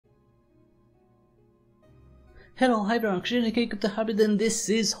Hello, hi there, I'm ALL the Cryptic Hybrid and this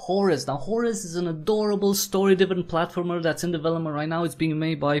is Horace. Now Horace is an adorable story-driven platformer that's in development right now. It's being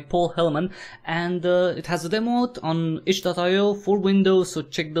made by Paul Hellman and it has a demo out on itch.io for Windows, so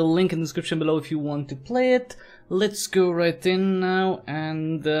check the link in the description below if you want to play it. Let's go right in now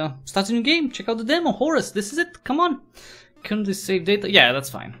and start a new game. Check out the demo. Horace, this is it, come on. Currently save data, yeah, that's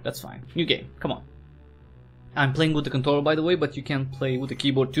fine, new game, come on. I'm playing with the controller by the way, but you can play with the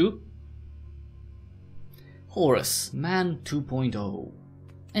keyboard too. Horace, Man 2.0.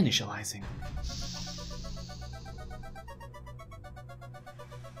 Initializing.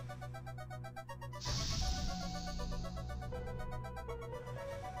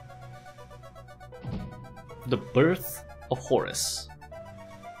 The birth of Horace.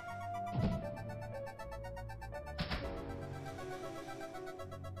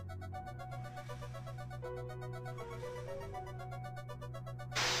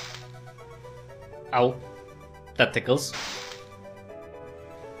 Ow. That tickles.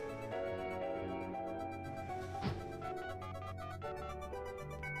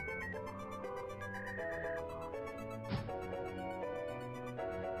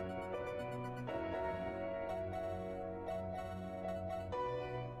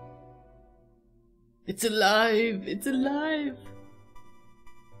 It's alive! It's alive!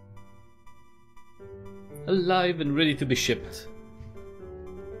 Alive and ready to be shipped.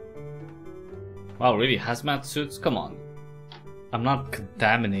 Wow, really? Hazmat suits? Come on. I'm not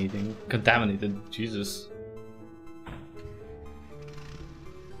contaminated, Jesus.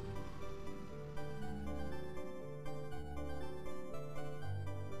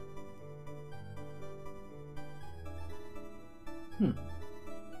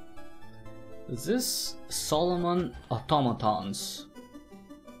 Is this Solomon Automatons?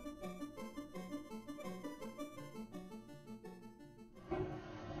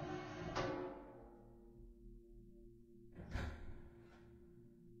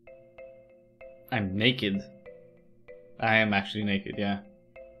 I'm naked. I am actually naked, yeah.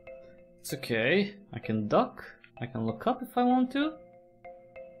 It's okay. I can duck. I can look up if I want to.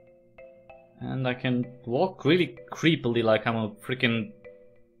 And I can walk really creepily like I'm a freaking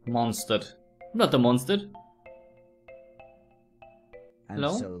monster. I'm not a monster. And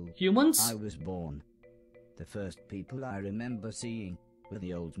hello? So humans? I was born. The first people I remember seeing were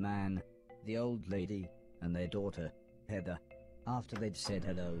the old man, the old lady, and their daughter, Heather. After they'd said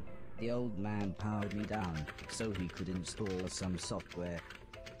hello, the old man powered me down so he could install some software.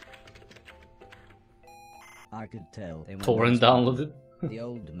 I could tell they were Torrent downloaded. The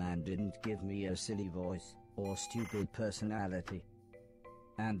old man didn't give me a silly voice or stupid personality.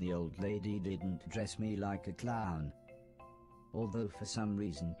 And the old lady didn't dress me like a clown. Although for some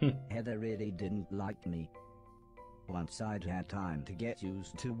reason, Heather really didn't like me. Once I'd had time to get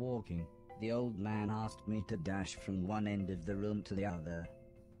used to walking, the old man asked me to dash from one end of the room to the other.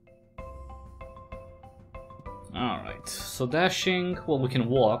 Alright, so dashing, well we can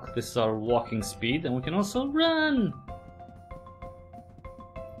walk, this is our walking speed, and we can also run!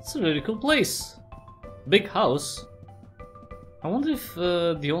 It's a really cool place. Big house. I wonder if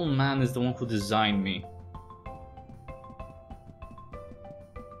the old man is the one who designed me.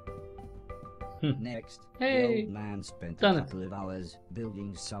 Next, hey, the old man spent a couple of hours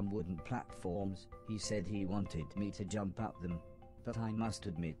building some wooden platforms. He said he wanted me to jump up them, but I must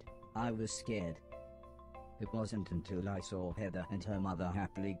admit, I was scared. It wasn't until I saw Heather and her mother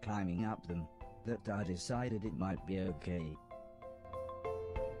happily climbing up them that I decided it might be okay.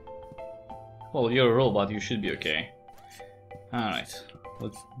 Well, you're a robot, you should be okay. Alright,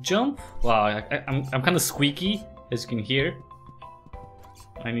 let's jump. Wow, I'm kind of squeaky, as you can hear.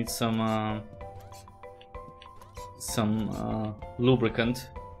 I need some lubricant.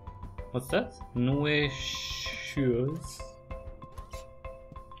 What's that? New shoes.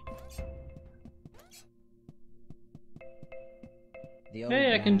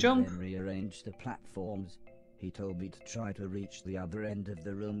 Hey, I can jump. Then rearranged the platforms. He told me to try to reach the other end of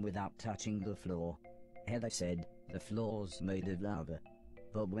the room without touching the floor. Heather said the floor's made of lava,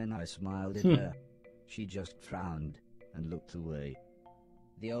 but when I smiled at her, she just frowned and looked away.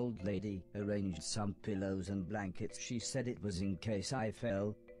 The old lady arranged some pillows and blankets. She said it was in case I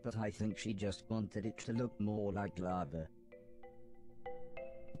fell, but I think she just wanted it to look more like lava.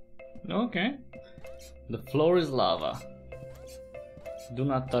 Okay. The floor is lava. Do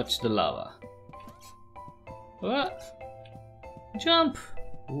not touch the lava. What? Jump!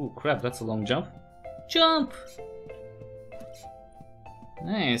 Ooh, crap, that's a long jump. Jump!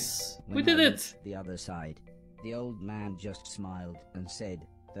 Nice. We did it! The other side. The old man just smiled and said,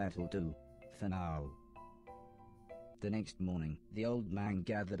 "That'll do, for now." The next morning, the old man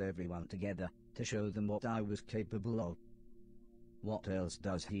gathered everyone together to show them what I was capable of. "What else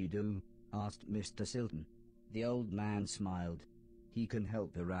does he do?" asked Mr. Silton. The old man smiled. "He can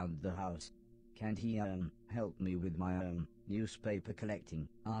help around the house." "Can't he help me with my newspaper collecting?"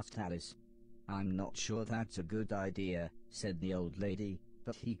 asked Alice. "I'm not sure that's a good idea," said the old lady,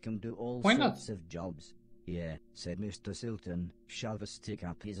 "but he can do all Why not? sorts of jobs." "Yeah," said Mr. Silton, "shove a stick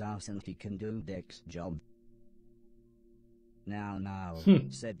up his ass and he can do Deck's job." Now,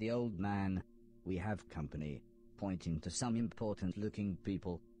 said the old man, "we have company," pointing to some important-looking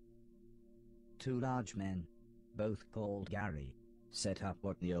people. Two large men, both called Gary, set up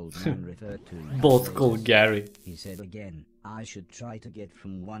what the old man referred to as Both lasers. called Gary. He said again, I should try to get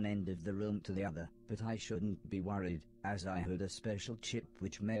from one end of the room to the other, but I shouldn't be worried, as I had a special chip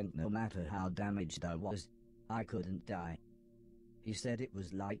which meant no matter how damaged I was, I couldn't die. He said it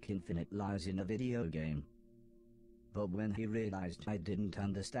was like infinite lives in a video game. But when he realized I didn't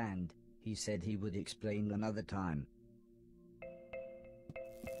understand, he said he would explain another time.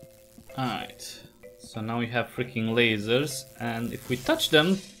 Alright, so now we have freaking lasers, and if we touch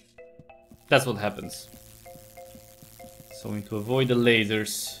them, that's what happens. So we need to avoid the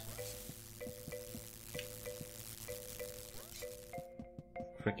lasers.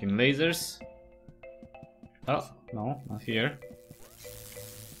 Freaking lasers. Oh, no, not here.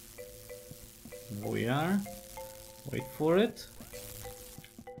 Here we are. Wait for it.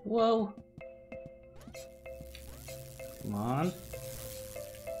 Whoa. Come on.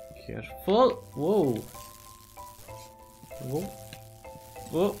 Careful. Whoa. Whoa.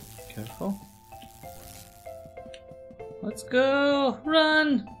 Whoa. Careful. Let's go.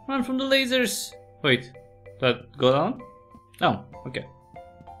 Run. Run from the lasers. Wait. That go down? Oh, okay.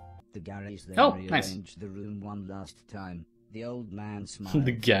 The Garys then Oh, rearranged nice. the room one last time. The old man smiled.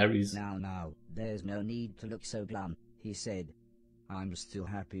 The Garys. Now, there's no need to look so glum, he said. I'm still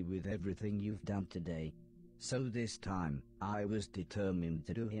happy with everything you've done today. So this time, I was determined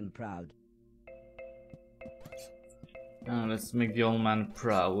to do him proud. Let's make the old man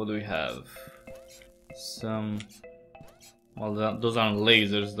proud. What do we have? Some... Well, those aren't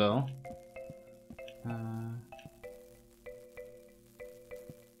lasers, though.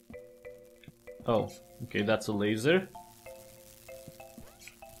 Oh, okay, that's a laser.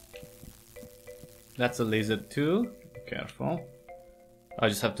 That's a laser too. Careful. I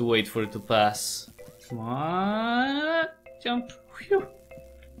just have to wait for it to pass. Come on. Jump. Whew.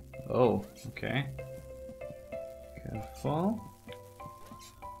 Oh, okay. Careful.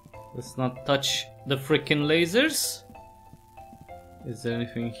 Let's not touch the freaking lasers. Is there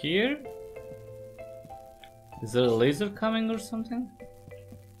anything here? Is there a laser coming or something?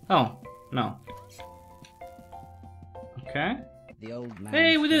 Oh, no. Okay. The old man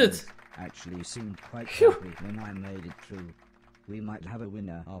Hey, we did it! Actually seemed quite Phew. happy when I made it through. We might have a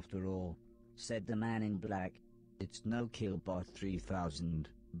winner after all, said the man in black. It's no Killbot 3000,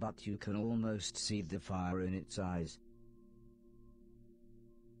 but you can almost see the fire in its eyes.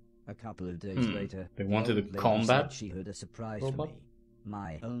 A couple of days later, They the wanted old a lady combat said she had a surprise robot? for me.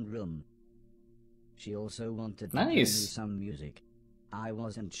 My own room. She also wanted to play me Nice. some music. I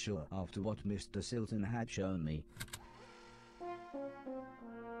wasn't sure after what Mr. Silton had shown me.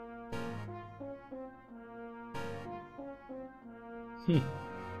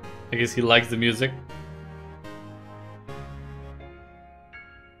 I guess he likes the music.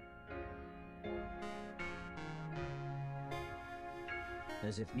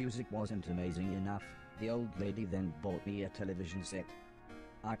 As if music wasn't amazing enough, the old lady then bought me a television set.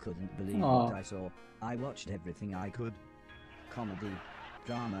 I couldn't believe Aw. what I saw. I watched everything I could. Comedy,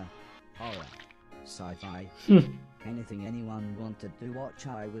 drama, horror, sci-fi. Anything anyone wanted to watch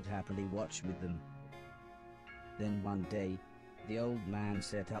I would happily watch with them. Then one day, the old man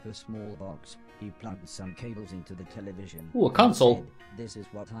set up a small box. He plugged some cables into the television. Ooh, a console. and said, "This is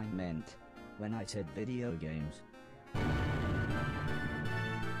what I meant when I said video games."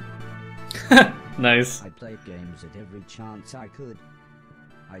 Nice. I played games at every chance I could.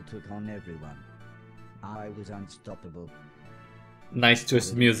 I took on everyone. I was unstoppable. Nice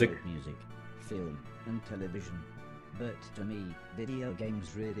twist music. Music, film, and television. But to me, video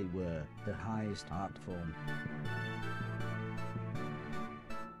games really were the highest art form.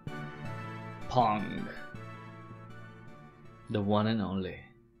 Pong. The one and only.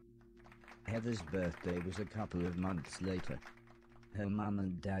 Heather's birthday was a couple of months later. Her mum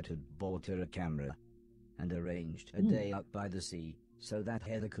and dad had bought her a camera and arranged a day out by the sea so that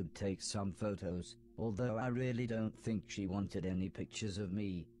Heather could take some photos, although I really don't think she wanted any pictures of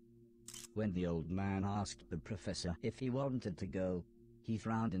me. When the old man asked the professor if he wanted to go, he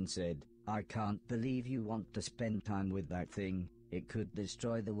frowned and said, I can't believe you want to spend time with that thing. It could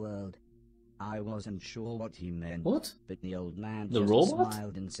destroy the world. I wasn't sure what he meant. What? But the old man The just robot?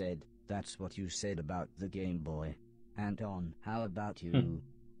 smiled and said, "That's what you said about the Game Boy. Anton, how about you?"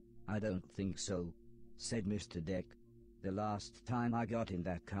 "I don't think so," said Mr. Deck. "The last time I got in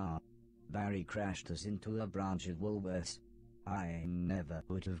that car, Barry crashed us into a branch of Woolworths. I never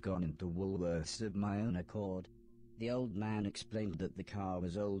would have gone into Woolworths of my own accord." The old man explained that the car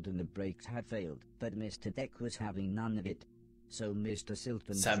was old and the brakes had failed, but Mr. Deck was having none of it. So Mr.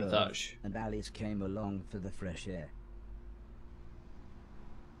 Silton Sabotage. drove, and Alice came along for the fresh air.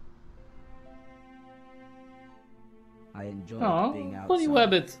 I enjoyed being outside. Funny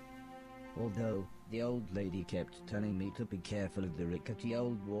rabbit. Although, the old lady kept telling me to be careful of the rickety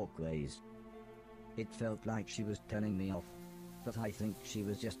old walkways. It felt like she was telling me off, but I think she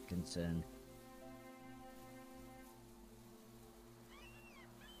was just concerned.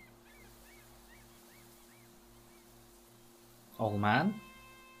 Old man?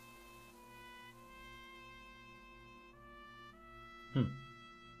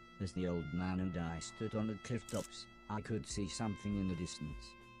 As the old man and I stood on the cliff tops, I could see something in the distance.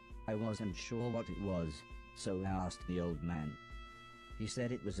 I wasn't sure what it was, so I asked the old man. He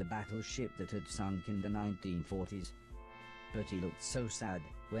said it was a battleship that had sunk in the 1940s. But he looked so sad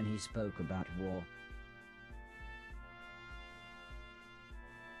when he spoke about war.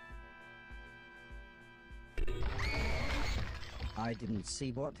 I didn't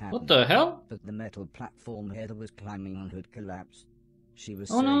see what happened. What the hell? But the metal platform Heather was climbing on had collapsed. She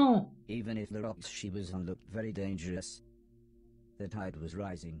was Oh safe, no! even if the rocks she was on looked very dangerous. The tide was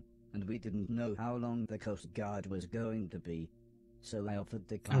rising, and we didn't know how long the Coast Guard was going to be, so I offered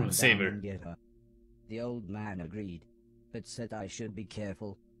to climb down save her. and get her. The old man agreed, but said I should be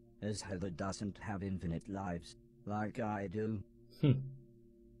careful, as Heather doesn't have infinite lives, like I do. It's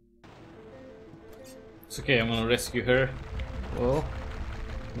okay, I'm gonna rescue her. Whoa.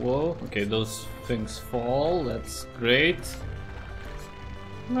 Whoa. Okay, those things fall. That's great.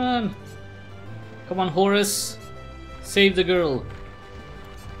 Run! Come on, Horace! Save the girl!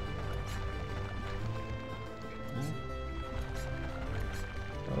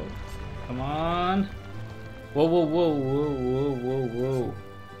 Oh, come on! Whoa, whoa, whoa, whoa, whoa, whoa, whoa!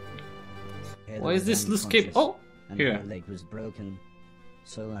 Heather Why is was this loose cape? unconscious, Oh! and Here. her leg was broken,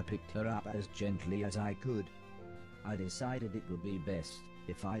 so I picked her up as gently as I could. I decided it would be best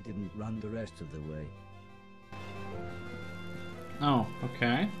if I didn't run the rest of the way. Oh,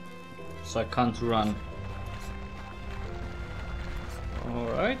 okay. So I can't run.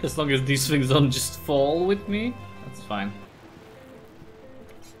 Alright, as long as these things don't just fall with me, that's fine.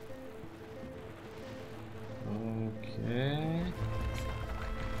 Okay.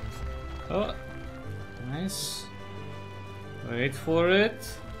 Oh, nice. Wait for it.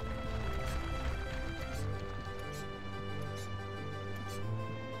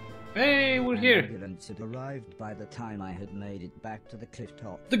 Hey, we're An here. ambulance had arrived by the time I had made it back to the cliff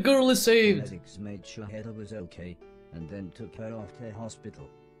top. The girl is The saved. medics made sure Heather was okay, and then took her off to hospital.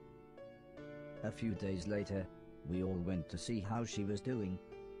 A few days later, we all went to see how she was doing.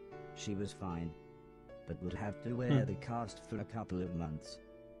 She was fine, but would have to wear the cast for a couple of months.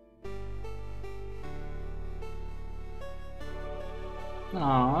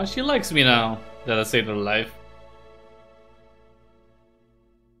 Aw, she likes me now that I saved her life.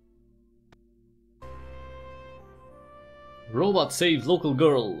 Robot saves local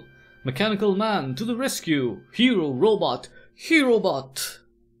girl. Mechanical man to the rescue. Hero robot. Herobot.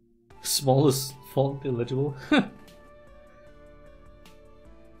 Smallest font illegible.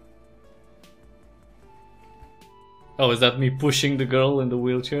 Oh, is that me pushing the girl in the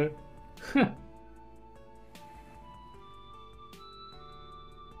wheelchair?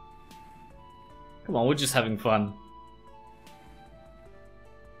 Come on, we're just having fun.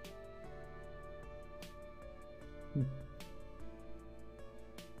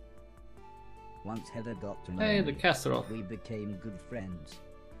 Once Heather got to know Hey, me, the casts are off. we became good friends.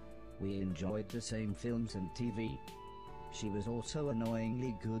 We enjoyed the same films and TV. She was also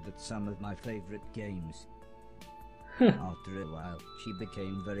annoyingly good at some of my favorite games. After a while, she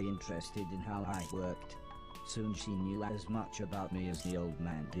became very interested in how I worked. Soon she knew as much about me as the old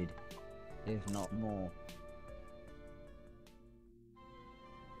man did, if not more.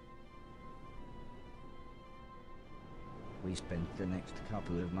 We spent the next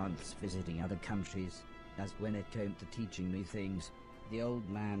couple of months visiting other countries, as when it came to teaching me things, the old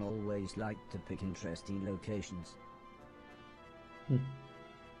man always liked to pick interesting locations.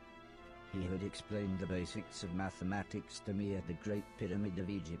 He had explained the basics of mathematics to me at the Great Pyramid of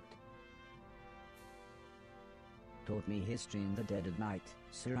Egypt. taught me history in the dead of night,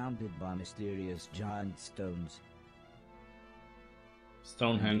 surrounded by mysterious giant stones.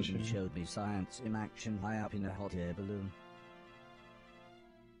 Stonehenge. And even showed me science in action high up in a hot air balloon.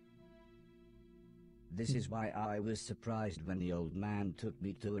 This is why I was surprised when the old man took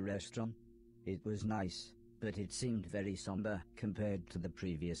me to a restaurant. It was nice, but it seemed very somber compared to the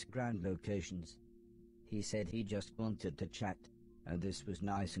previous grand locations. He said he just wanted to chat, and this was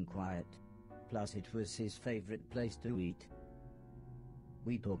nice and quiet. Plus it was his favorite place to eat.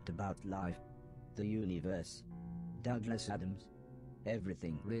 We talked about life, the universe, Douglas Adams,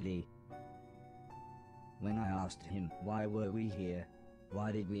 everything really. When I asked him why were we here,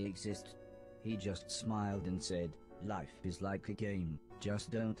 why did we exist, he just smiled and said, life is like a game, just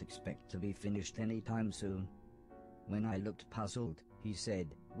don't expect to be finished anytime soon. When I looked puzzled, he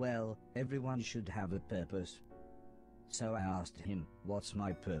said, well, everyone should have a purpose. So I asked him, what's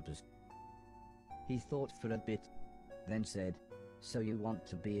my purpose? He thought for a bit, then said, so you want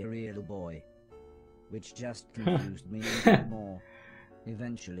to be a real boy? Which just confused me even more.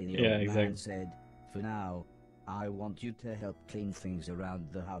 Eventually the old man said, for now, I want you to help clean things around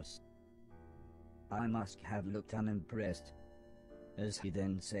the house. I must have looked unimpressed, as he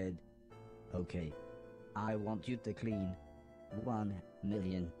then said, okay, I want you to clean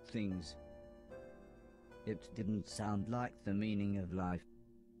 1,000,000 things. It didn't sound like the meaning of life,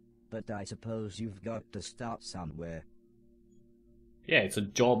 but I suppose you've got to start somewhere. Yeah, it's a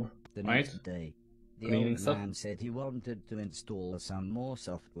job, the right? Next day, the Cleaning old stuff. man said he wanted to install some more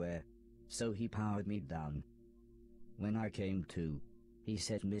software, so he powered me down. When I came to, he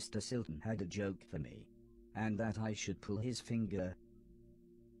said Mr. Silton had a joke for me, and that I should pull his finger.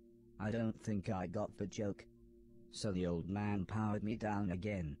 I don't think I got the joke, so the old man powered me down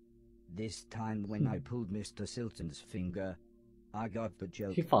again. This time when I pulled Mr. Silton's finger, I got the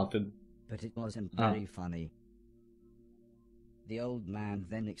joke, He farted. but it wasn't very funny. The old man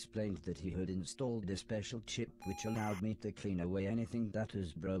then explained that he had installed a special chip which allowed me to clean away anything that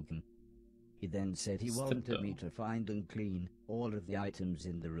was broken. He then said he wanted me to find and clean all of the items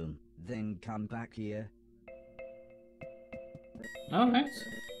in the room, then come back here. Alright.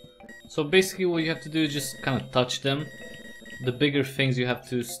 So basically what you have to do is just kind of touch them. The bigger things you have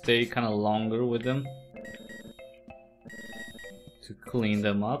to stay kind of longer with them to clean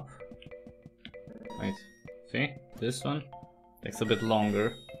them up. Right, see? This one takes a bit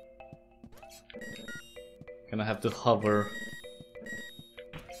longer. Gonna have to hover.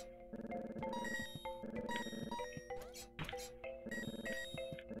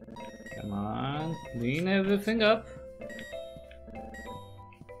 Come on, clean everything up.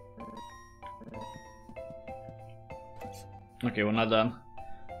 Okay, we're not done.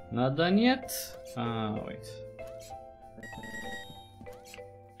 Not done yet? Wait.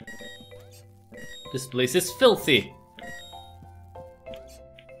 This place is filthy.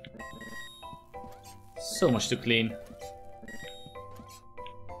 So much to clean.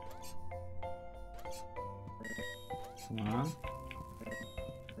 Come on.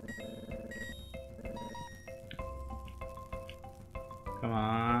 Come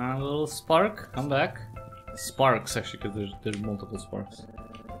on, little spark, come back. Sparks, actually, because there's multiple sparks.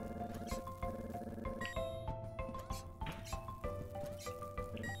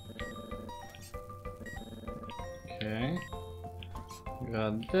 Okay,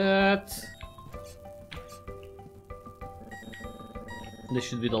 got that. This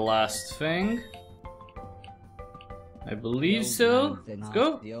should be the last thing. I believe so. Let's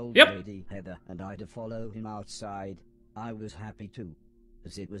go. The old Yep. lady Heather and I to follow him outside. I was happy too,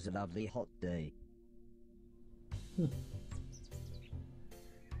 as it was a lovely hot day.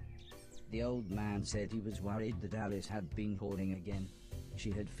 The old man said he was worried that Alice had been hoarding again.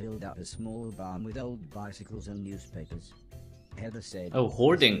 She had filled up a small barn with old bicycles and newspapers. Heather said, Oh,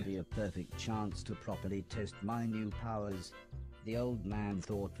 hoarding. this would be a perfect chance to properly test my new powers. The old man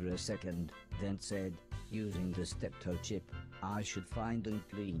thought for a second, then said, using the steptoe chip, I should find and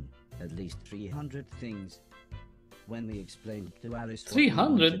clean at least 300 things. When we explained to Alice what we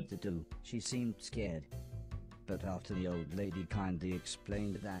 300? wanted to do, she seemed scared. But after the old lady kindly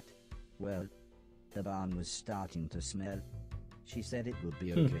explained that, well, the barn was starting to smell, she said it would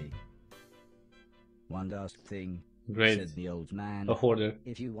be okay. One last thing, Great. said the old man. A hoarder.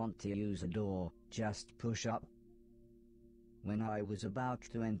 If you want to use a door, just push up. When I was about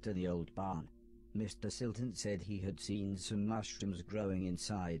to enter the old barn, Mr. Silton said he had seen some mushrooms growing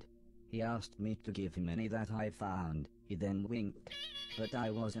inside. He asked me to give him any that I found. He then winked, but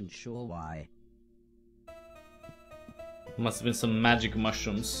I wasn't sure why. Must have been some magic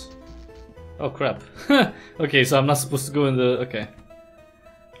mushrooms. Oh crap. Okay, so I'm not supposed to go in the... Okay.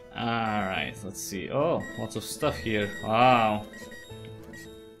 Alright, let's see. Oh, lots of stuff here. Wow.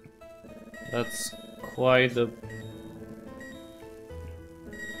 That's quite the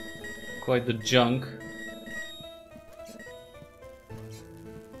junk.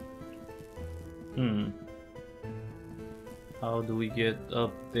 How do we get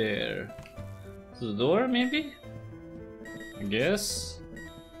up there? To the door, maybe? I guess.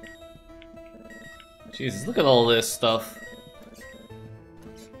 Jesus, look at all this stuff.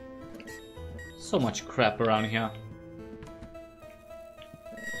 So much crap around here.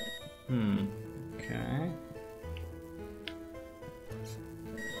 Okay.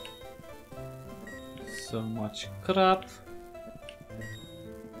 So much crap.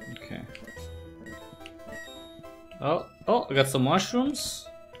 Okay. Oh, I got some mushrooms.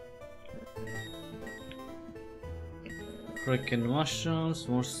 Freaking mushrooms,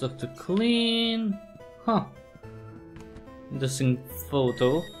 more stuff to clean. Huh. Interesting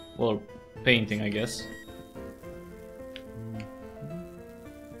photo. Well, painting, I guess.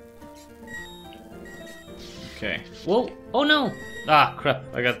 Okay. Whoa! Oh no! Ah, crap!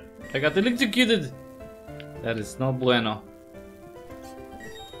 I got electrocuted. That is no bueno.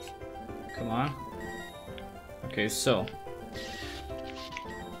 Come on. Okay, so.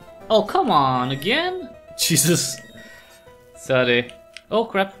 Oh, come on again! Jesus. Sorry. Oh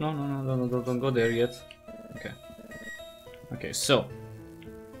crap! No, don't go there yet. Okay. Okay, so.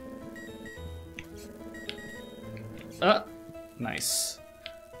 Nice.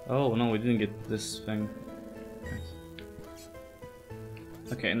 Oh no, we didn't get this thing.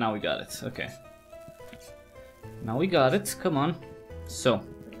 Okay, now we got it. Okay. Now we got it. Come on. So.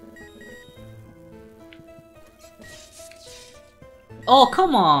 Oh,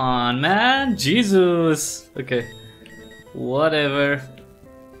 come on, man. Jesus. Okay. Whatever.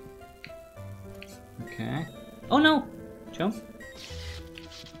 Okay. Oh no. Jump.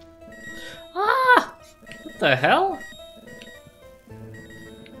 Ah! What the hell?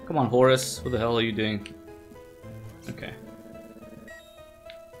 Come on, Horace. What the hell are you doing? Okay.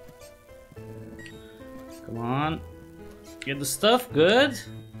 Come on. Get the stuff. Good.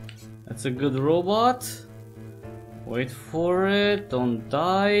 That's a good robot. Wait for it. Don't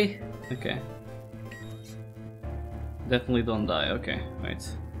die. Okay. Definitely don't die. Okay,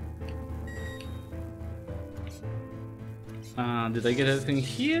 wait. Did I get everything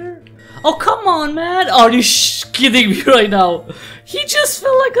here? Oh, come on, man! Are you kidding me right now? He just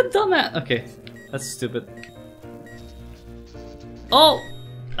felt like a dumbass. Okay, that's stupid. Oh!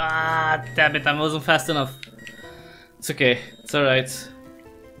 Ah, damn it, I wasn't fast enough. It's okay, it's alright.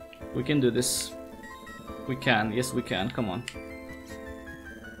 We can do this. We can, yes we can, come on.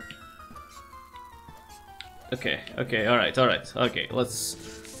 Okay, okay, alright, okay,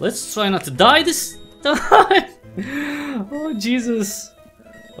 let's try not to die this time. Oh Jesus.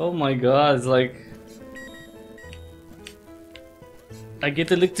 Oh my god, it's like I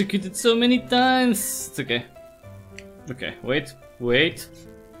get electrocuted so many times. It's okay. Okay, wait.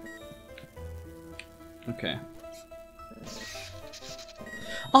 Okay.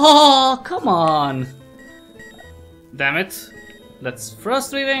 Oh, come on. Damn it. That's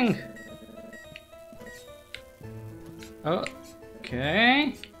frustrating.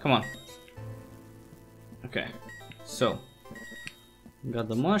 Okay. Come on. Okay. So. Got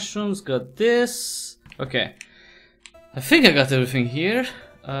the mushrooms, got this. Okay. I think I got everything here.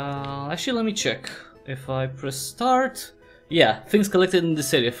 Actually, let me check. If I press start. Yeah, things collected in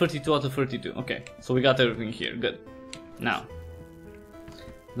this area. 32 out of 32. Okay. So we got everything here. Good. Now.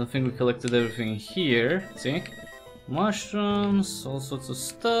 I don't think we collected everything here. See? Mushrooms, all sorts of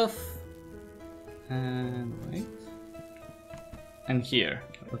stuff. And wait. And here.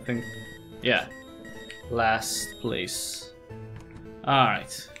 I think. Yeah. Last place.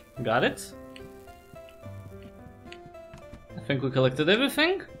 Alright. Got it? I think we collected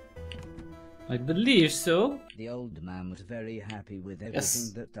everything. I believe so. The old man was very happy with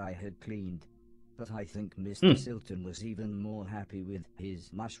everything that I had cleaned. But I think Mr. Silton was even more happy with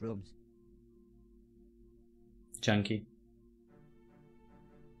his mushrooms. Junky.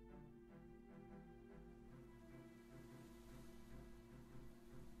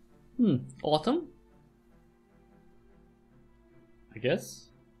 Autumn? I guess,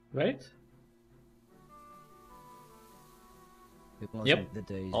 right? It wasn't the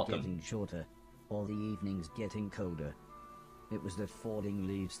days getting shorter, or the evenings getting colder. It was the falling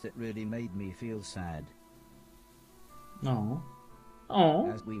leaves that really made me feel sad. No.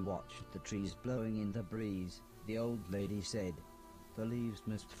 Oh. As we watched the trees blowing in the breeze, the old lady said, "The leaves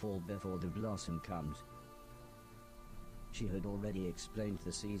must fall before the blossom comes." She had already explained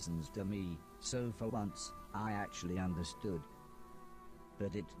the seasons to me, so for once, I actually understood.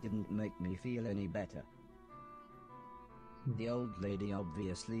 but it didn't make me feel any better. The old lady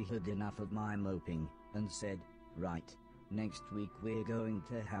obviously had enough of my moping, and said, "Right, next week we're going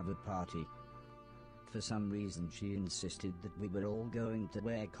to have a party." For some reason she insisted that we were all going to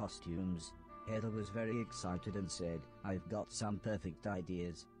wear costumes. Heather was very excited and said, "I've got some perfect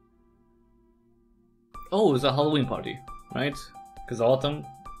ideas." Oh, it's a Halloween party, right? Because autumn.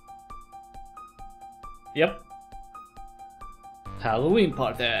 Yep. Halloween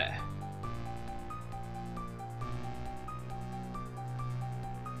party.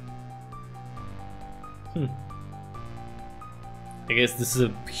 I guess this is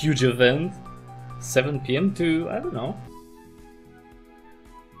a huge event. 7 p.m. to, I don't know.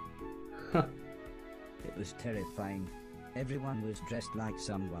 It was terrifying. Everyone was dressed like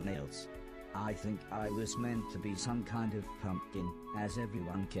someone else. I think I was meant to be some kind of pumpkin, as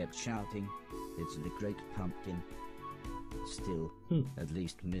everyone kept shouting, "It's the Great Pumpkin." Still, at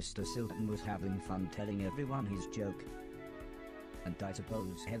least Mr. Silton was having fun telling everyone his joke. And I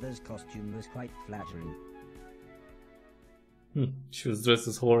suppose Heather's costume was quite flattering. She was dressed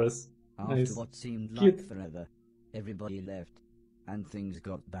as Horace. After Nice. what seemed Cute. like forever, everybody left, and things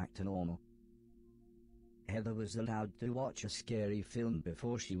got back to normal. Heather was allowed to watch a scary film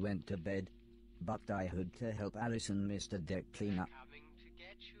before she went to bed, but I had to help Alice and Mr. Deck clean up.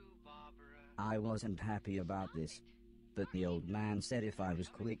 I wasn't happy about this, but the old man said if I was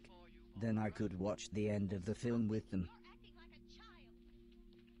quick, then I could watch the end of the film with them.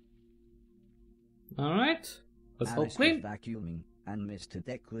 Alright. Let's hope Alice was clean. vacuuming, and Mr.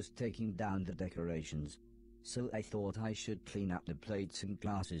 Deck was taking down the decorations, so I thought I should clean up the plates and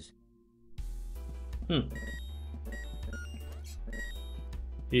glasses.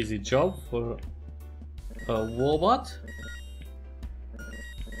 Easy job for a robot.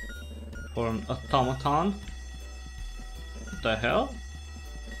 For an automaton. What the hell?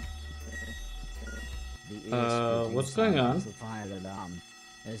 What's going on? The fire alarm.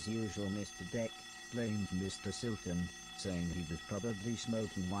 As usual, Mr. Deck blamed Mr. Silton, saying he was probably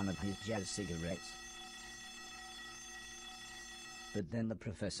smoking one of his jazz cigarettes. But then the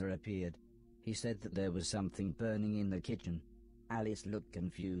professor appeared. He said that there was something burning in the kitchen. Alice looked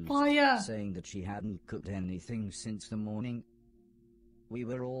confused, Fire! saying that she hadn't cooked anything since the morning. We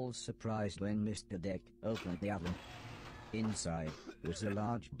were all surprised when Mr. Deck opened the oven. Inside was a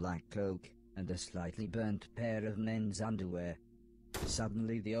large black cloak and a slightly burnt pair of men's underwear.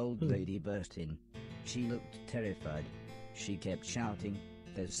 Suddenly the old lady burst in. She looked terrified. She kept shouting,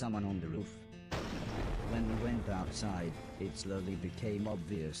 "There's someone on the roof." When we went outside, it slowly became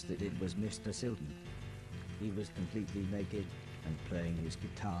obvious that it was Mr. Silton. He was completely naked and playing his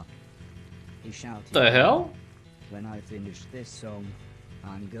guitar. He shouted, The hell? "When I finish this song,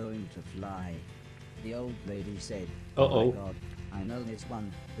 I'm going to fly." The old lady said, Uh-oh. "Oh my God, I know this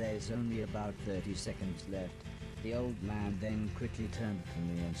one. There's only about 30 seconds left." The old man then quickly turned to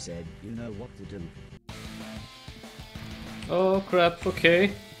me and said, "You know what to do." Oh crap,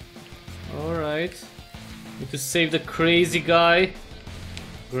 okay. Alright. Need to save the crazy guy.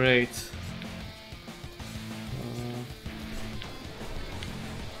 Great.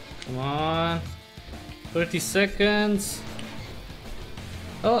 Come on. 30 seconds.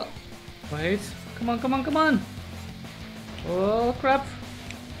 Oh, wait. Come on, come on, come on. Oh crap.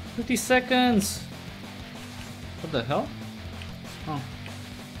 30 seconds. What the hell? Oh.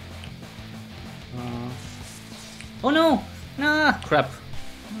 Oh no! Nah! Crap.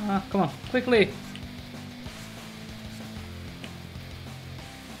 Come on, quickly.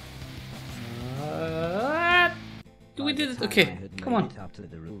 We did it. Okay, come on. Up to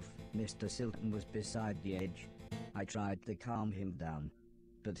the roof, Mr. Silton was beside the edge. I tried to calm him down,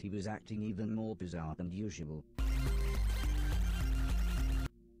 but he was acting even more bizarre than usual.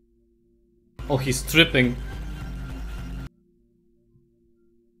 Oh, he's tripping.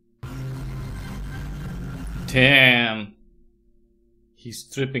 Damn. He's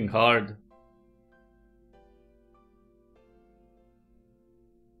tripping hard.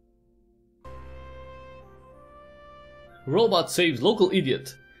 Robot saves local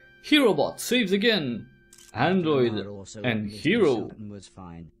idiot. Herobot saves again. Android and Mr. hero. Silton was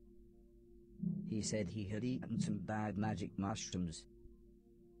fine. He said he had eaten some bad magic mushrooms.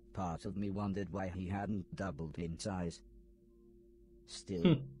 Part of me wondered why he hadn't doubled in size.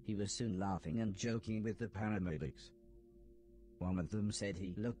 Still, he was soon laughing and joking with the paramedics. One of them said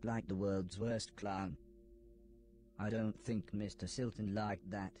he looked like the world's worst clown. I don't think Mr. Silton liked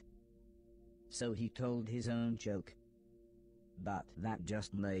that. So he told his own joke. But that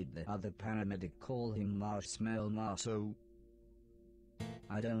just made the other paramedic call him Marshmallow Marceau.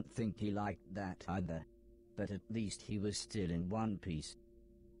 I don't think he liked that either. But at least he was still in one piece.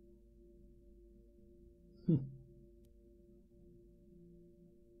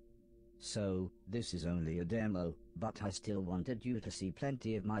 So, this is only a demo, but I still wanted you to see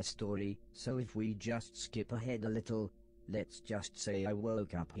plenty of my story, so if we just skip ahead a little, let's just say I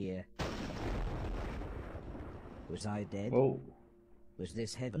woke up here. Was I dead? Whoa. Was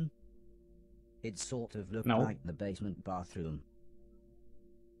this heaven? It sort of looked No. like the basement bathroom.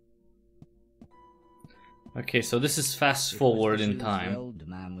 Okay, so this is fast It was forward the in shoes the time. old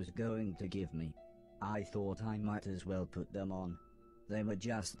man was going to give me. I thought I might as well put them on. They were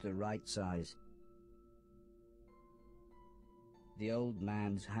just the right size. The old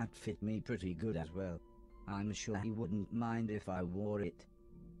man's hat fit me pretty good as well. I'm sure he wouldn't mind if I wore it.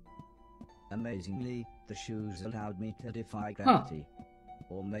 Amazingly, the shoes allowed me to defy gravity.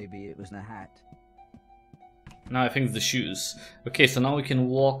 Or maybe it was the hat. Now I think it's the shoes. Okay, so now we can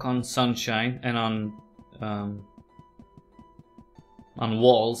walk on sunshine and on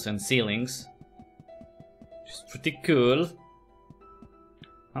walls and ceilings. Which is pretty cool.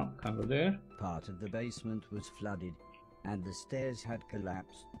 Oh, can't go there. Part of the basement was flooded, and the stairs had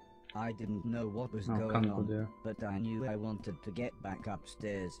collapsed. I didn't know what was Oh, going can't go on, there. but I knew I wanted to get back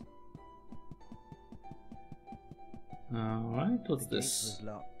upstairs. Alright, what's The gate this? was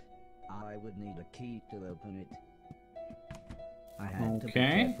locked. I would need a key to open it. I had to be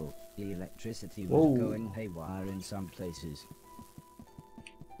Okay. careful. The electricity was Whoa. going haywire in some places.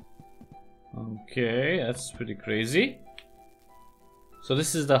 Okay, that's pretty crazy. So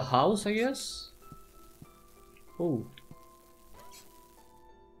this is the house, I guess? Oh.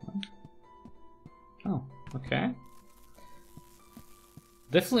 Oh, okay.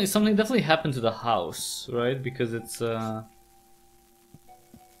 Definitely, something definitely happened to the house, right? Because it's, oh,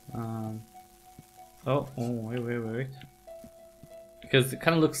 wait. Because it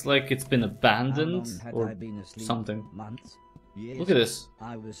kind of looks like it's been abandoned How long had or I been asleep? something. Months? Years? Look at this.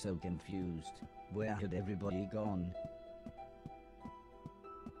 I was so confused. Where had everybody gone?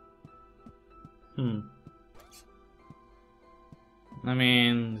 I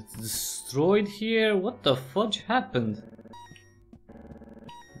mean, it's destroyed here. What the fudge happened?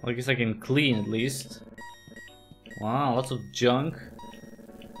 Well, I guess I can clean at least. Wow, lots of junk.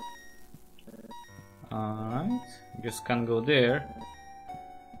 Alright, guess can't go there.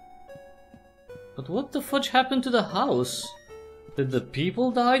 But what the fudge happened to the house? Did the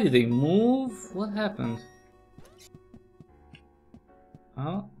people die? Did they move? What happened?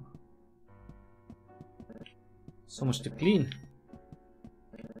 Oh. So much to clean.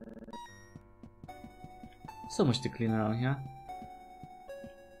 So much to clean around here.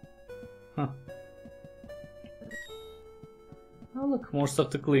 Huh. Oh look, more stuff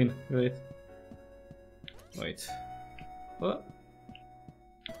to clean. Wait. What?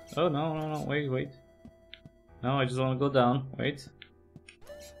 Oh no, wait. No, I just want to go down. Wait.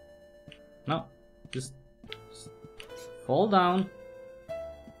 No, just fall down.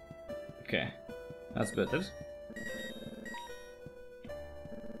 Okay, that's better.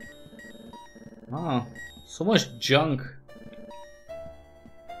 Oh, so much junk.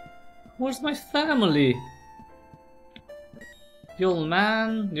 Where's my family? The old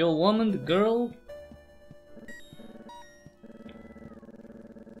man, the old woman, the girl.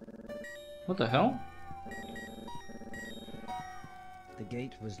 What the hell? The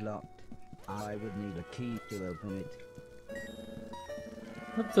gate was locked. I would need a key to open it.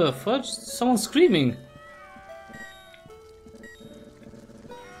 What the fudge? Someone's screaming.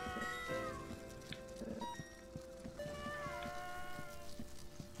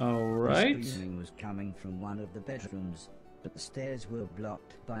 Alright. The screaming was coming from one of the bedrooms, but the stairs were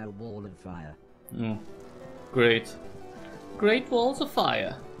blocked by a wall of fire. Oh, great. Great walls of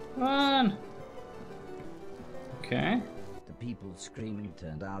fire. Run! Okay. The people screaming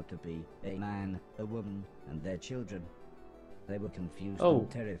turned out to be a man, a woman, and their children. They were confused Oh. and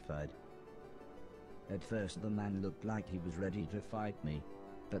terrified. At first the man looked like he was ready to fight me,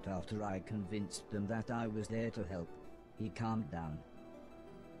 but after I convinced them that I was there to help, he calmed down.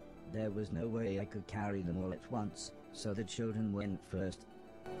 There was no way I could carry them all at once, so the children went first.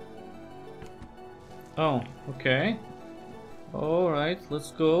 Oh, okay. Alright,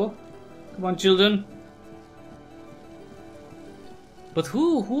 let's go. Come on, children. But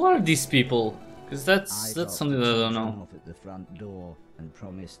who are these people? Because that's dropped something the that I don't children know. off at the front door and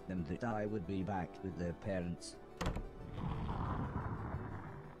promised them that I would be back with their parents.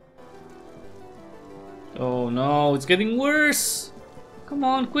 Oh no, it's getting worse! Come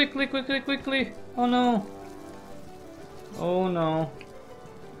on, quickly! Oh no! Oh no.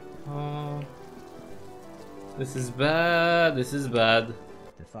 Oh. This is bad, The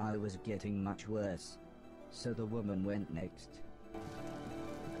fire was getting much worse, so the woman went next.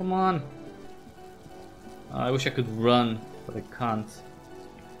 Come on. I wish I could run, but I can't.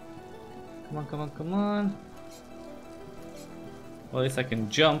 Come on, come on, come on. Well, at least I can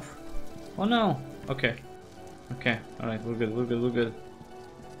jump. Oh no! Okay. Okay, alright, we're good, we're good, we're good.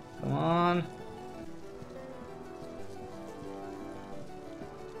 Come on.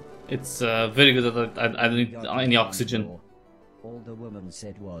 It's very good that I don't need any oxygen. All the woman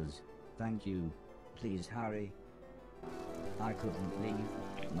said was, "Thank you. Please hurry." I couldn't leave,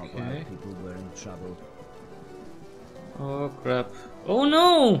 not while people were in trouble. Oh crap. Oh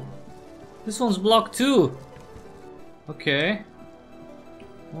no! This one's blocked too! Okay.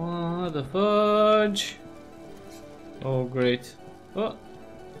 What the fudge? Oh great. Oh!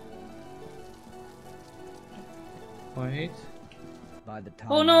 Wait. By the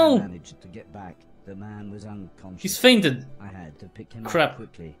time oh no! I managed to get back, the man was unconscious. He's fainted! I had to pick him Crap. up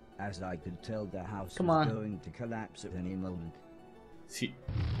quickly, as I could tell the house Come was on. going to collapse at any moment. Is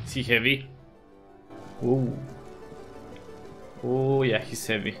he heavy? Whoa. Oh yeah, he's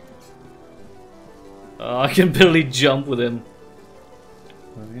heavy. I can barely jump with him.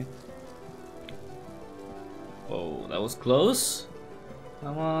 Okay. Oh, that was close.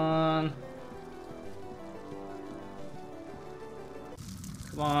 Come on.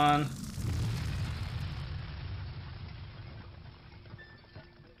 Come on.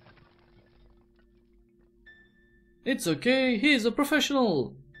 It's okay, he's a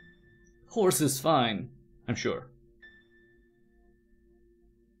professional. Horse is fine, I'm sure.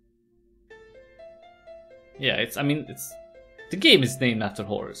 Yeah, the game is named after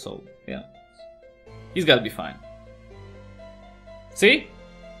Horace, so yeah. He's gotta be fine. See?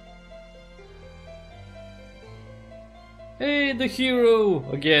 Hey, the hero!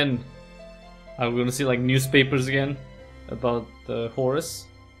 Again. Are we gonna see like newspapers again about Horace?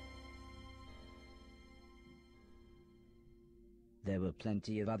 There were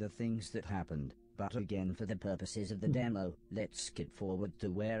plenty of other things that happened, but again for the purposes of the demo, let's skip forward to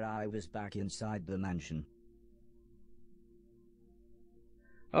where I was back inside the mansion.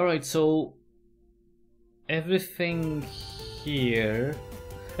 Alright, so everything here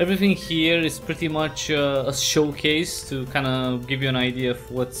is pretty much a showcase to kind of give you an idea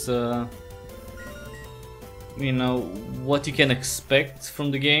of what's you know, what you can expect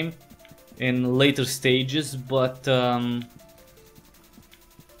from the game in later stages, but they're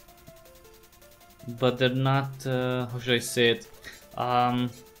not how should I say it,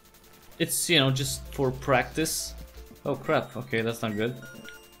 it's, you know, just for practice. Oh crap, okay, that's not good.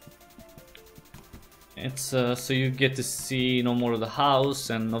 It's so you get to see, you know, more of the house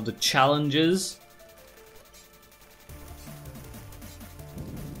and of the challenges.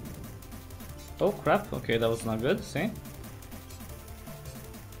 Oh crap, okay, that was not good, see?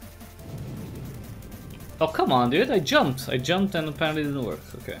 Oh come on dude, I jumped and apparently it didn't work,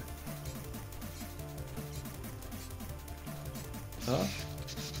 okay. Oh,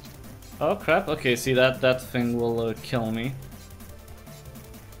 oh crap, okay, see that thing will kill me.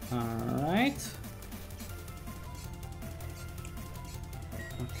 Alright.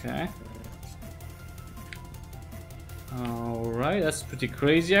 Okay. Alright, that's pretty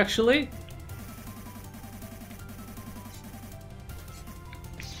crazy actually.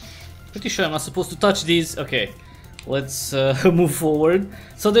 Pretty sure I'm not supposed to touch these. Okay, let's move forward.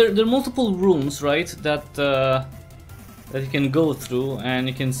 So there are multiple rooms, right, that that you can go through, and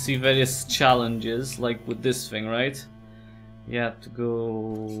you can see various challenges, like with this thing, right? You have to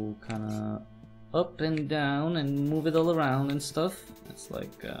go kind of up and down and move it all around and stuff. It's like,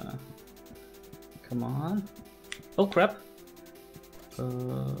 come on. Oh crap.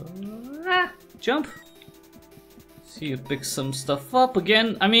 Jump. See, you pick some stuff up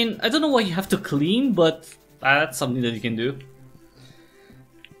again. I mean, I don't know why you have to clean, but that's something that you can do.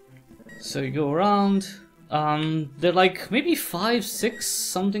 So you go around. There are like maybe 5, 6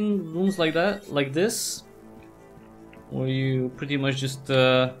 something rooms like that, like this, where you pretty much just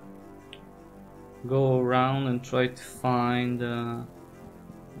go around and try to find.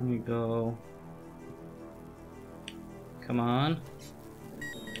 Let me go. Come on.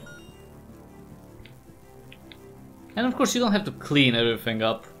 And of course you don't have to clean everything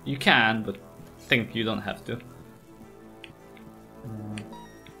up. You can, but I think you don't have to.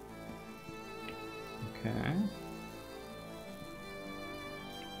 Okay.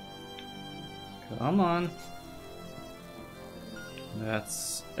 Come on.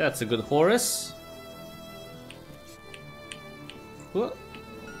 That's a good Horace. Whoa.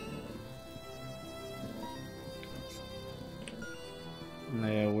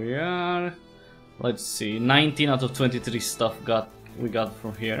 There we are. Let's see, 19 out of 23 stuff we got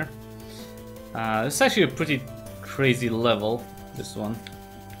from here. It's actually a pretty crazy level, this one.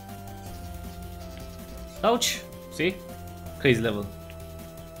 Ouch! See? Crazy level.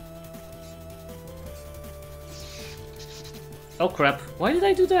 Oh crap, why did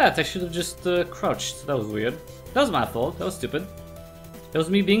I do that? I should have just crouched. That was weird. That was my fault, that was stupid. That was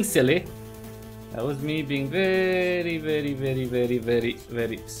me being silly. That was me being very, very, very, very, very,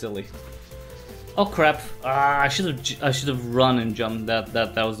 very silly. Oh crap! I should have run and jumped.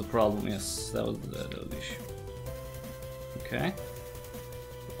 That was the problem. Yes, that was the issue. Okay.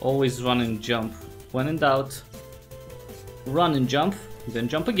 Always run and jump. When in doubt, run and jump, then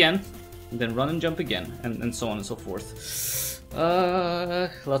jump again, and then run and jump again, and so on and so forth.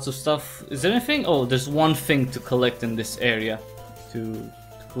 Lots of stuff. Is there anything? Oh, there's one thing to collect in this area to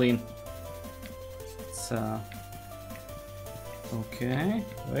clean. It's okay.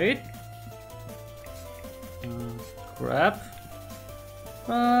 Wait. Crap.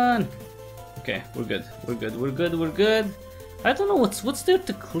 Run. Okay, we're good. We're good. We're good. We're good. I don't know what's there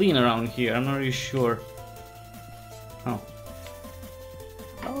to clean around here. I'm not really sure. Oh.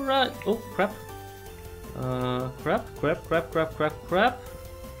 All right. Oh crap. Crap.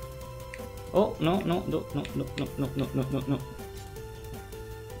 Oh no.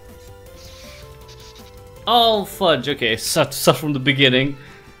 Oh fudge. Okay, start from the beginning.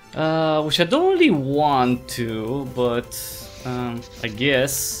 Which I don't really want to, but I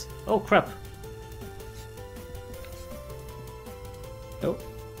guess. Oh crap. Oh.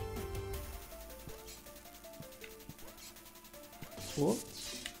 Whoa.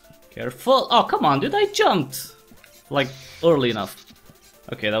 Careful! Oh come on, dude! I jumped like early enough.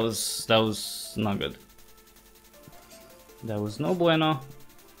 Okay, that was not good. That was no bueno.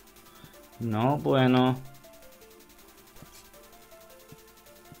 No bueno.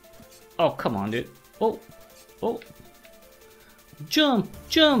 Oh come on, dude! Oh, oh! Jump!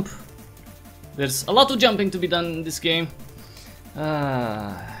 There's a lot of jumping to be done in this game.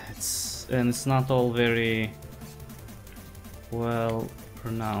 It's not all very well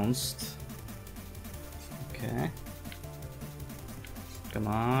pronounced. Okay. Come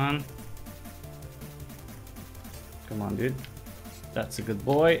on. Come on, dude. That's a good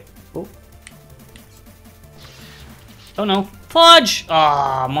boy. Oh. Oh no. Fudge!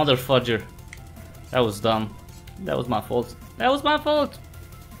 Ah, mother fudger. That was dumb. That was my fault. That was my fault.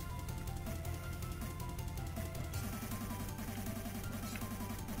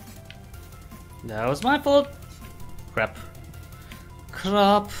 That was my fault. Crap.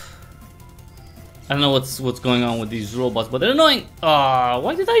 I don't know what's going on with these robots, but they're annoying. Ah,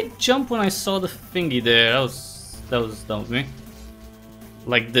 why did I jump when I saw the thingy there? That was dumb of me.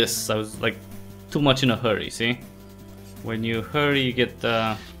 Like this, I was like too much in a hurry. See, when you hurry, you get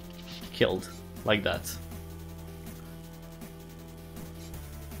killed like that.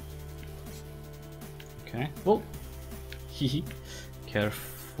 Okay. Whoa. Hehe.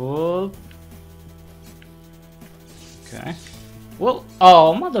 Careful. Okay. Whoa!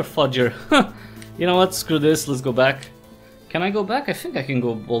 Oh, mother fudger! You know what? Screw this. Let's go back. Can I go back? I think I can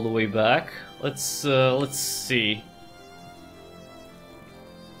go all the way back. Let's see.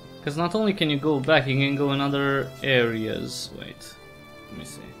 Because not only can you go back, you can go in other areas. Wait. Let me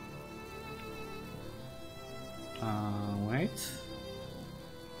see. Wait.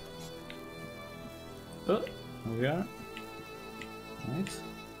 Oh, here we are. Wait.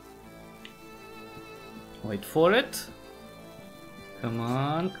 Wait for it. Come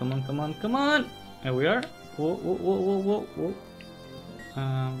on, come on, come on, come on! There we are. Whoa, whoa, whoa, whoa, whoa,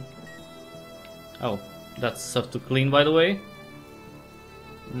 whoa. Oh, that's stuff to clean, by the way.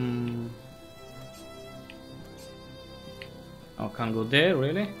 Oh, can't go there,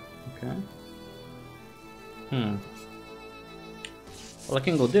 really? Okay. Well, I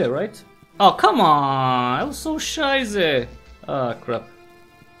can go there, right? Oh, come on! I was so scheiße! Ah, crap.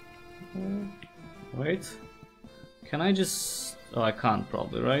 Wait. Can I just... Oh, I can't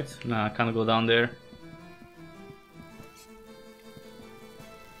probably, right? Nah, I can't go down there.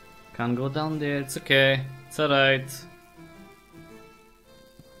 Can't go down there, it's okay. It's alright.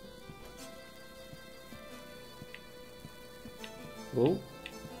 Whoa.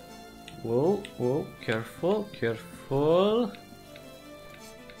 Whoa, whoa, careful, careful.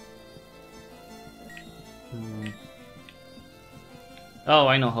 Oh,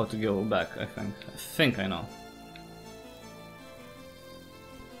 I know how to go back, I think. I think I know.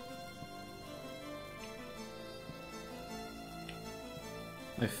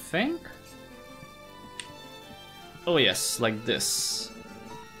 I think? Oh yes, like this.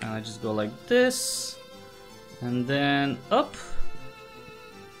 And I just go like this. And then up.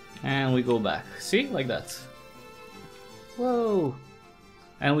 And we go back. See? Like that. Whoa.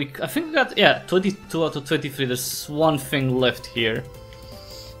 And I think we got, yeah, 22 out of 23. There's one thing left here.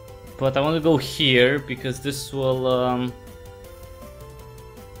 But I want to go here because this will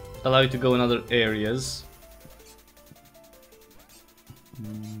allow you to go in other areas.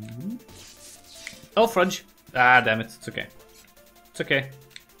 Oh, fudge. Ah, damn it. It's okay. It's okay.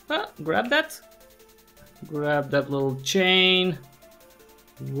 Ah, grab that. Grab that little chain.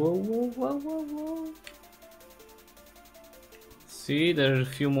 Whoa, whoa, whoa, whoa, whoa. See, there's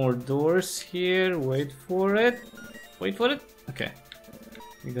a few more doors here. Wait for it. Wait for it. Okay.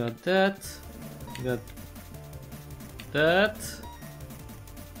 We got that. We got that.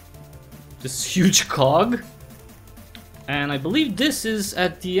 This huge cog. And I believe this is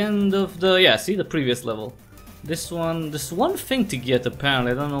at the end of the... yeah, see, the previous level. This one thing to get,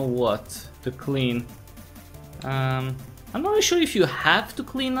 apparently. I don't know what to clean. I'm not really sure if you have to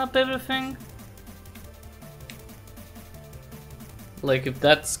clean up everything. Like, if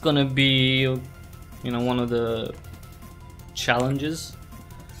that's gonna be, you know, one of the challenges.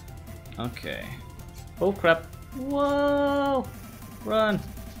 Okay. Oh, crap. Whoa! Run!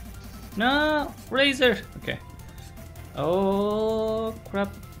 No! Razor! Okay. Oh,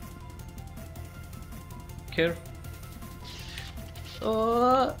 crap. Careful.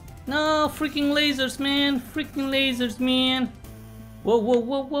 Oh, no! Freaking lasers, man! Freaking lasers, man! Whoa, whoa,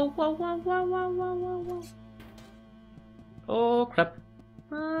 whoa, whoa, whoa, whoa, whoa, whoa, whoa, whoa, whoa. Oh, crap.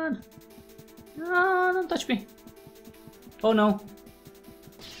 Run! No, don't touch me. Oh, no.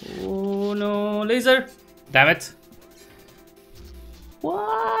 Oh, no. Laser! Damn it.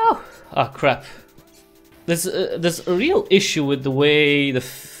 Wow! Oh, crap. There's a real issue with the way the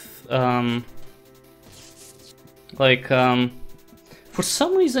for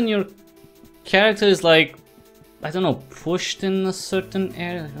some reason your character is like, I don't know, pushed in a certain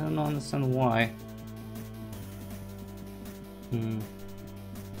area. I don't understand why.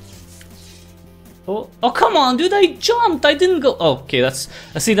 Oh, come on, dude! I jumped. I didn't go. Oh, okay, that's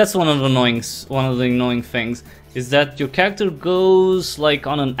one of the annoying things is that your character goes like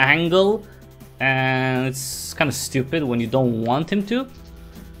on an angle. And it's kind of stupid when you don't want him to.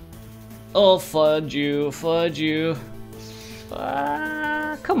 Oh, fudge you, fudge you.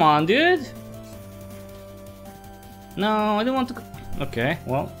 Come on, dude. No, I didn't want to go. Okay,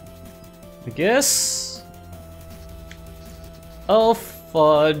 well, I guess. Oh,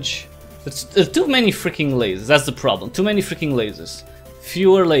 fudge. There's too many freaking lasers, that's the problem. Too many freaking lasers.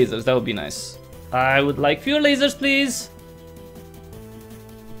 Fewer lasers, that would be nice. I would like fewer lasers, please.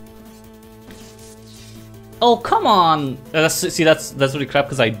 Oh, come on! See, that's really crap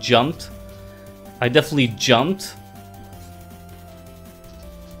because I jumped. I definitely jumped.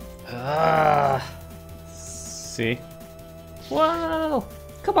 See? Wow!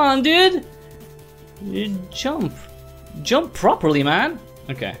 Come on, dude! You jump. Jump properly, man!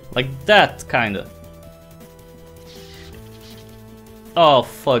 Okay, like that, kinda. Oh,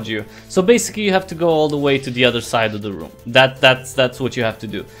 fudge you. So basically you have to go all the way to the other side of the room. That's what you have to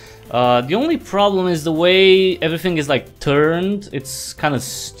do. The only problem is the way everything is like turned. It's kind of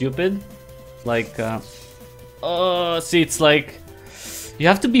stupid. Like, see, it's like you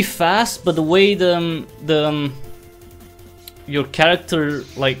have to be fast, but the way your character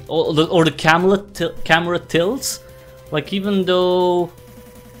like or the camera tilts, like even though,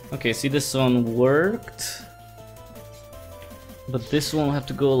 okay, see, this one worked. But this one will have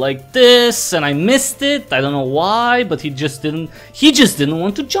to go like this, and I missed it. I don't know why, but he just didn't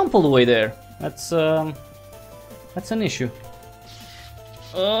want to jump all the way there. That's an issue.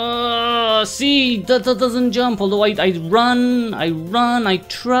 See, that doesn't jump. Although I run, I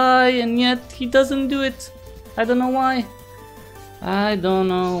try, and yet he doesn't do it. I don't know why. I don't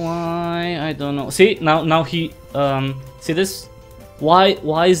know. See, now he see this?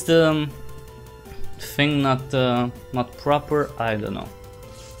 Why is the thing not proper? I don't know.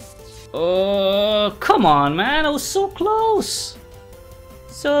 Oh, come on, man! I was so close,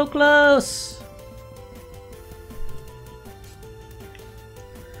 so close.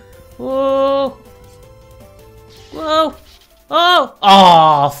 Whoa, whoa,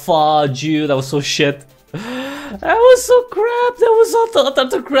 oh, fudge you! That was so shit. That was so crap. That was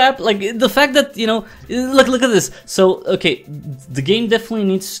utter crap. Like the fact that, you know, look at this. So okay, the game definitely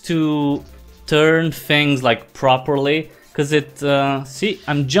needs to turn things like properly, because it see,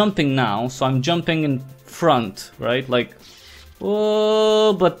 I'm jumping now, so I'm jumping in front, right? Like,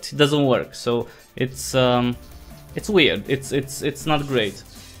 whoa, but it doesn't work. So it's weird. It's not great.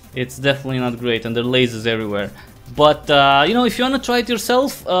 It's definitely not great, and there are lasers everywhere. But you know, if you wanna try it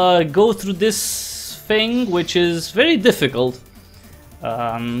yourself, go through this thing, which is very difficult.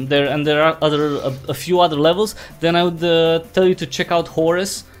 There are a few other levels. Then I would tell you to check out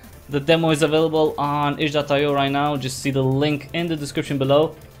Horace. The demo is available on itch.io right now. Just see the link in the description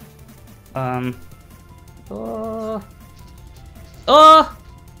below. Oh,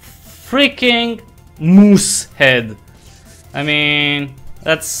 freaking moose head. I mean,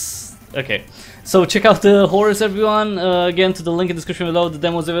 that's okay. So check out the Horace, everyone. Again, to the link in the description below. The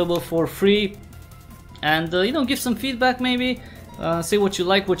demo is available for free, and you know, give some feedback maybe. Say what you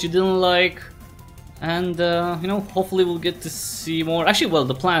like, what you didn't like, and you know, hopefully we'll get to see more. Actually, well,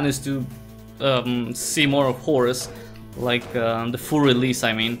 the plan is to see more of Horace, like the full release,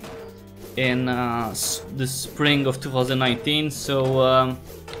 I mean, in the spring of 2019. So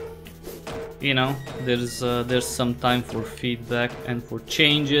you know, there's some time for feedback and for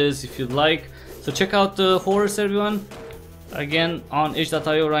changes if you'd like. So check out Horace, everyone. Again, on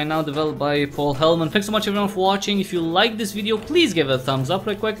itch.io right now, developed by Paul Hellman. Thanks so much, everyone, for watching. If you like this video, please give it a thumbs up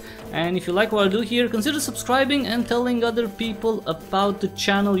right quick. And if you like what I do here, consider subscribing and telling other people about the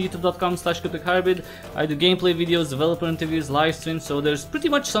channel, youtube.com/cryptichybrid. I do gameplay videos, developer interviews, live streams, so there's pretty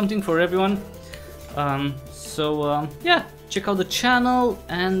much something for everyone. Yeah, check out the channel.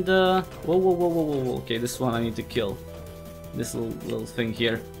 And whoa, okay, this one I need to kill. This little thing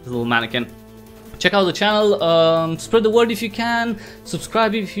here, this little mannequin. Check out the channel, spread the word if you can,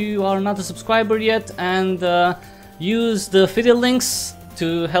 subscribe if you are not a subscriber yet, and use the affiliate links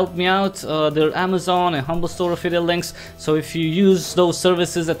to help me out. They're Amazon and Humble Store affiliate links, so if you use those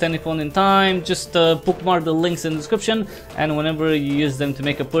services at any point in time, just bookmark the links in the description, and whenever you use them to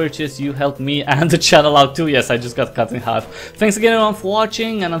make a purchase, you help me and the channel out too. Yes, I just got cut in half. Thanks again, everyone, for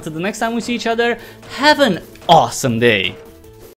watching, and until the next time we see each other, have an awesome day.